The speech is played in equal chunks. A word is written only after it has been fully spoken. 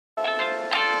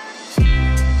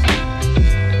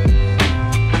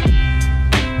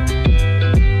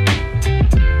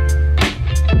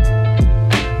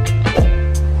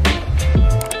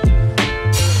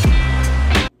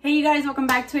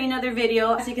back to another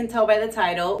video. As you can tell by the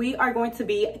title, we are going to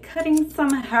be cutting some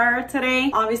hair today.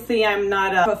 Obviously, I'm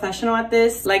not a professional at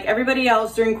this. Like everybody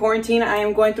else during quarantine, I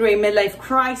am going through a midlife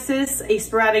crisis, a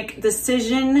sporadic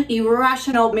decision,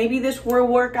 irrational, maybe this will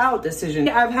work out decision.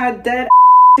 I've had dead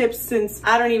tips since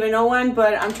I don't even know when,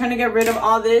 but I'm trying to get rid of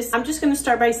all this. I'm just gonna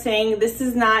start by saying this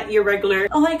is not your regular,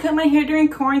 oh, I cut my hair during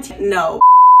quarantine. No.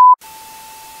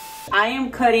 I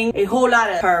am cutting a whole lot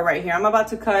of hair right here. I'm about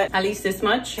to cut at least this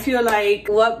much. I feel like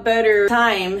what better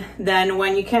time than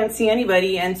when you can't see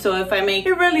anybody, and so if I make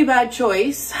a really bad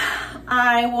choice,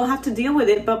 I will have to deal with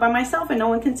it, but by myself and no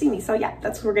one can see me. So yeah,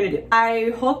 that's what we're gonna do.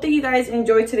 I hope that you guys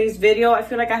enjoyed today's video. I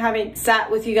feel like I haven't sat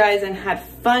with you guys and had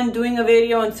fun doing a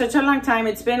video in such a long time.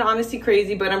 It's been honestly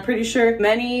crazy, but I'm pretty sure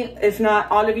many, if not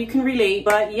all of you, can relate.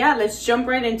 But yeah, let's jump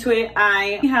right into it.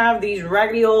 I have these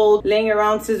raggedy old laying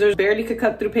around scissors, barely could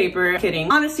cut through paper.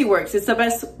 Kidding. Honestly works. It's the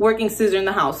best working scissor in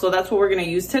the house, so that's what we're gonna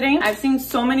use today. I've seen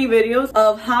so many videos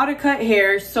of how to cut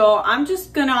hair, so I'm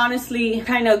just gonna honestly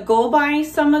kind of go by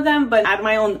some of them, but add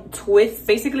my own twist.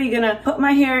 Basically gonna put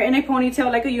my hair in a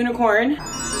ponytail like a unicorn.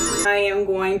 I am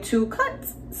going to cut.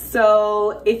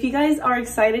 So if you guys are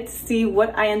excited to see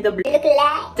what I end up looking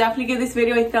like, definitely give this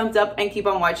video a thumbs up and keep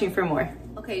on watching for more.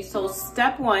 Okay, so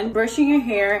step one, brushing your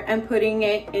hair and putting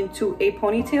it into a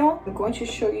ponytail. I'm going to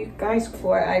show you guys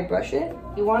before I brush it.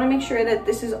 You want to make sure that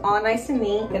this is all nice and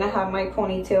neat. I'm gonna have my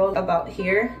ponytail about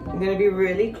here. I'm gonna be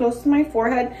really close to my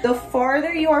forehead. The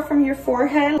farther you are from your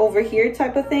forehead, over here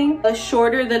type of thing, the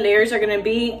shorter the layers are gonna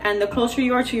be, and the closer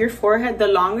you are to your forehead, the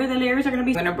longer the layers are gonna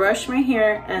be. I'm gonna brush my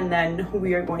hair and then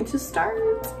we are going to start.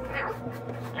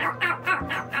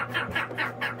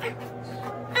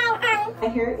 My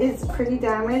hair is pretty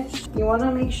damaged. You want to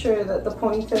make sure that the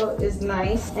ponytail is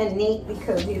nice and neat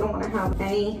because you don't want to have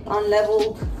any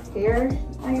unleveled hair.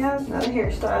 I guess not a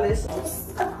hairstylist.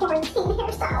 Just a quarantine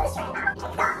hairstylist right now.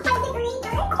 I got my degree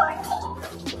during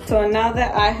quarantine. So now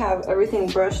that I have everything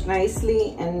brushed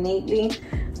nicely and neatly,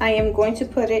 I am going to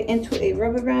put it into a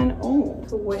rubber band. Oh,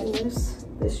 to witness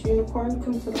this unicorn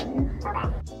come to life. Okay.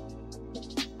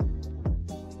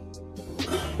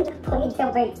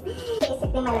 Ponytail braids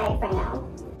basically my life right now.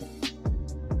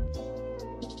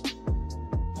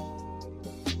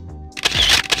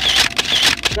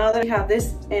 Now that we have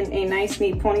this in a nice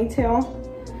neat ponytail,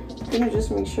 I'm gonna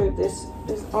just make sure this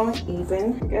is all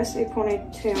even. I guess a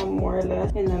ponytail more or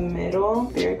less in the middle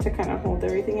there to kind of hold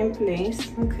everything in place.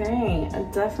 Okay, I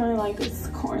definitely like this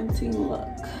quarantine look.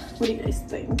 What do you guys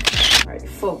think? All right,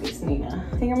 focus, Nina.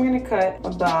 I think I'm gonna cut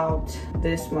about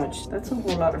this much. That's a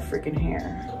whole lot of freaking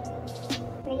hair.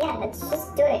 Yeah, let's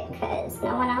just do it because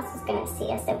no one else is gonna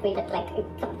see us if we look like a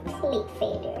complete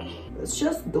failure. Let's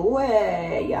just do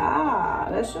it. Yeah,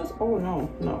 let's just, oh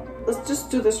no. Let's just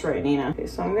do this right, Nina. Okay,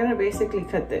 so I'm gonna basically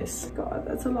cut this. God,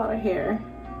 that's a lot of hair.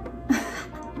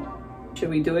 Should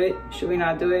we do it? Should we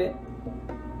not do it?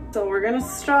 So we're gonna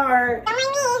start. Don't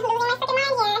mind me, losing my freaking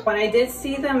mind here. When I did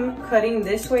see them cutting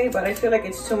this way, but I feel like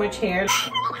it's too much hair.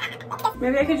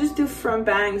 Maybe I could just do front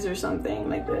bangs or something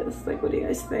like this. Like, what do you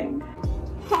guys think?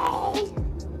 Hey.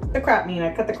 The crap,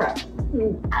 Nina, cut the crap.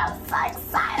 I'm so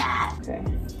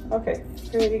excited. Okay,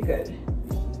 pretty good.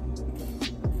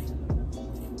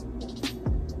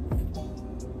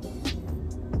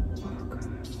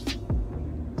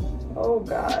 Oh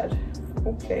God,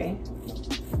 okay.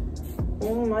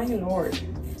 Oh my Lord.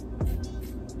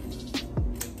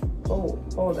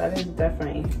 Oh, that is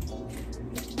definitely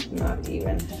not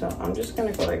even. So I'm just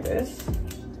gonna go like this.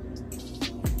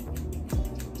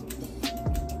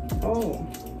 Oh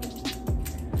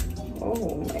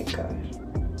my God.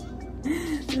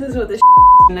 This is what this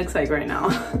looks like right now.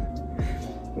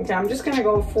 Okay, I'm just gonna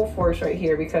go full force right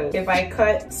here because if I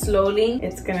cut slowly,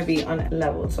 it's gonna be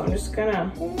unleveled. So I'm just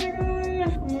gonna, oh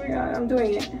my God, I'm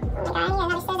doing it. Oh my God, you're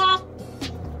another scissor.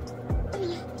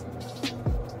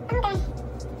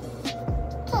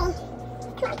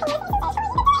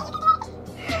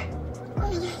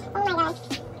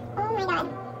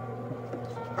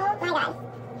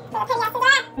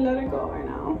 Let it go right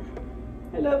now.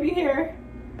 I love you here,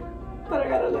 but I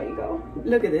gotta let you go.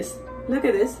 Look at this. Look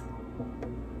at this.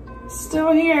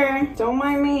 Still here. Don't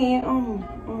mind me. Oh.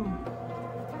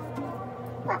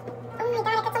 What? Oh my God,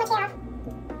 I cut so much hair off.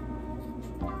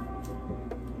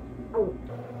 Oh.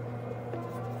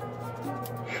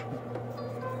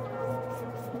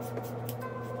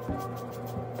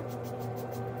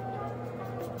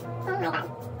 Oh my God.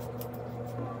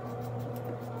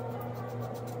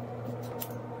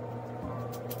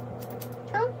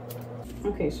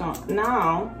 Okay, so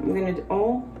now I'm gonna do,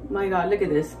 oh my God, look at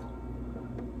this.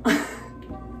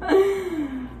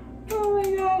 Oh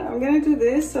my God, I'm gonna do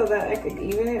this this so that I could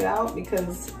even it out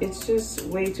because it's just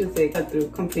way too thick. Cut through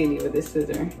completely with this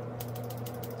scissor.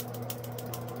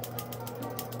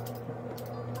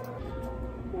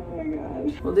 Oh my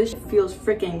god. Well, this feels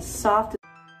freaking soft.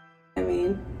 I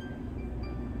mean,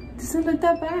 doesn't look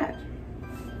that bad.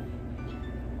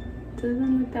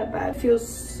 Doesn't look that bad. It feels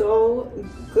so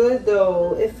good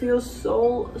though. It feels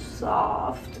so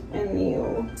soft and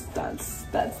new. That's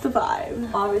the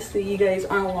vibe. Obviously you guys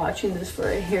aren't watching this for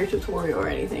a hair tutorial or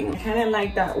anything. I kind of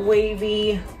like that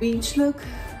wavy beach look.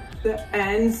 The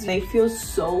ends, they feel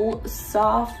so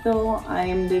soft though. I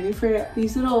am living for it.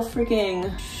 These little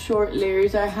freaking short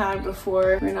layers I had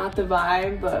before were not the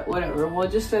vibe, but whatever. We'll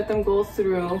just let them go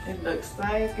through. It looks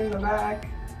like in the back.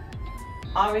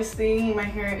 Obviously my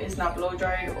hair is not blow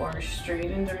dried or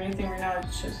straightened or anything right now.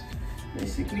 It's just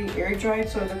basically air dried,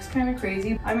 so it looks kind of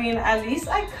crazy. I mean, at least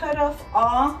I cut off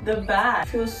all the back. It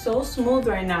feels so smooth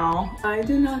right now. I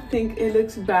do not think it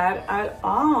looks bad at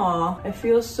all. It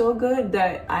feels so good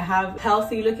that I have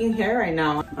healthy looking hair right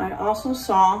now. I also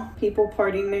saw people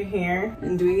parting their hair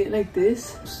and doing it like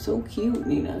this. So cute,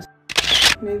 Nina.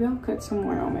 Maybe I'll cut some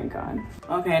more. Oh my god.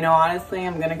 Okay, no, honestly,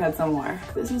 I'm gonna cut some more.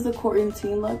 This is the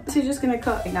quarantine look. So you're just gonna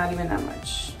cut, like, not even that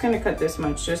much. I'm gonna cut this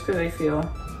much just because I feel.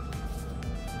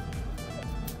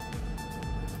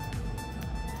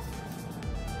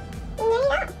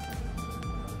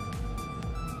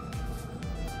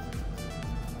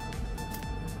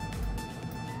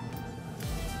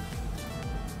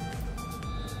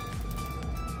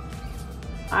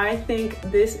 I think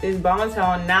this is bomb as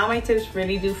hell. Now my tips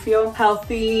really do feel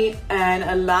healthy and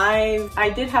alive. I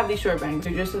did have these short bangs.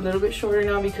 They're just a little bit shorter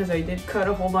now because I did cut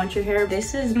a whole bunch of hair.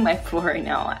 This is my floor right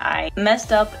now. I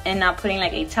messed up in not putting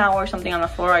like a towel or something on the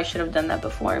floor. I should have done that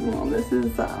before. Well, this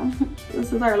is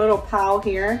our little pal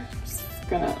here. Just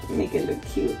gonna make it look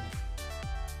cute.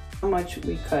 How much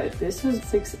we cut? This was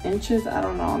 6 inches. I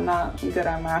don't know. I'm not good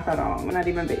at math at all. I'm not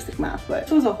even basic math, but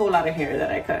this was a whole lot of hair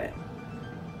that I cut.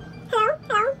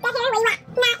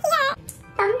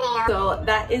 So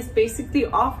that is basically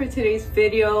all for today's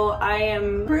video. I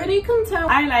am pretty content.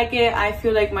 I like it. I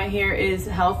feel like my hair is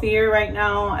healthier right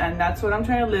now and that's what I'm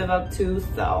trying to live up to.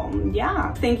 So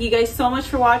yeah, thank you guys so much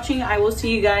for watching. I will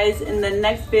see you guys in the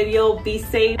next video. Be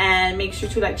safe and make sure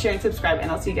to like, share, and subscribe, and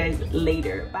I'll see you guys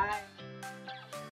later. Bye.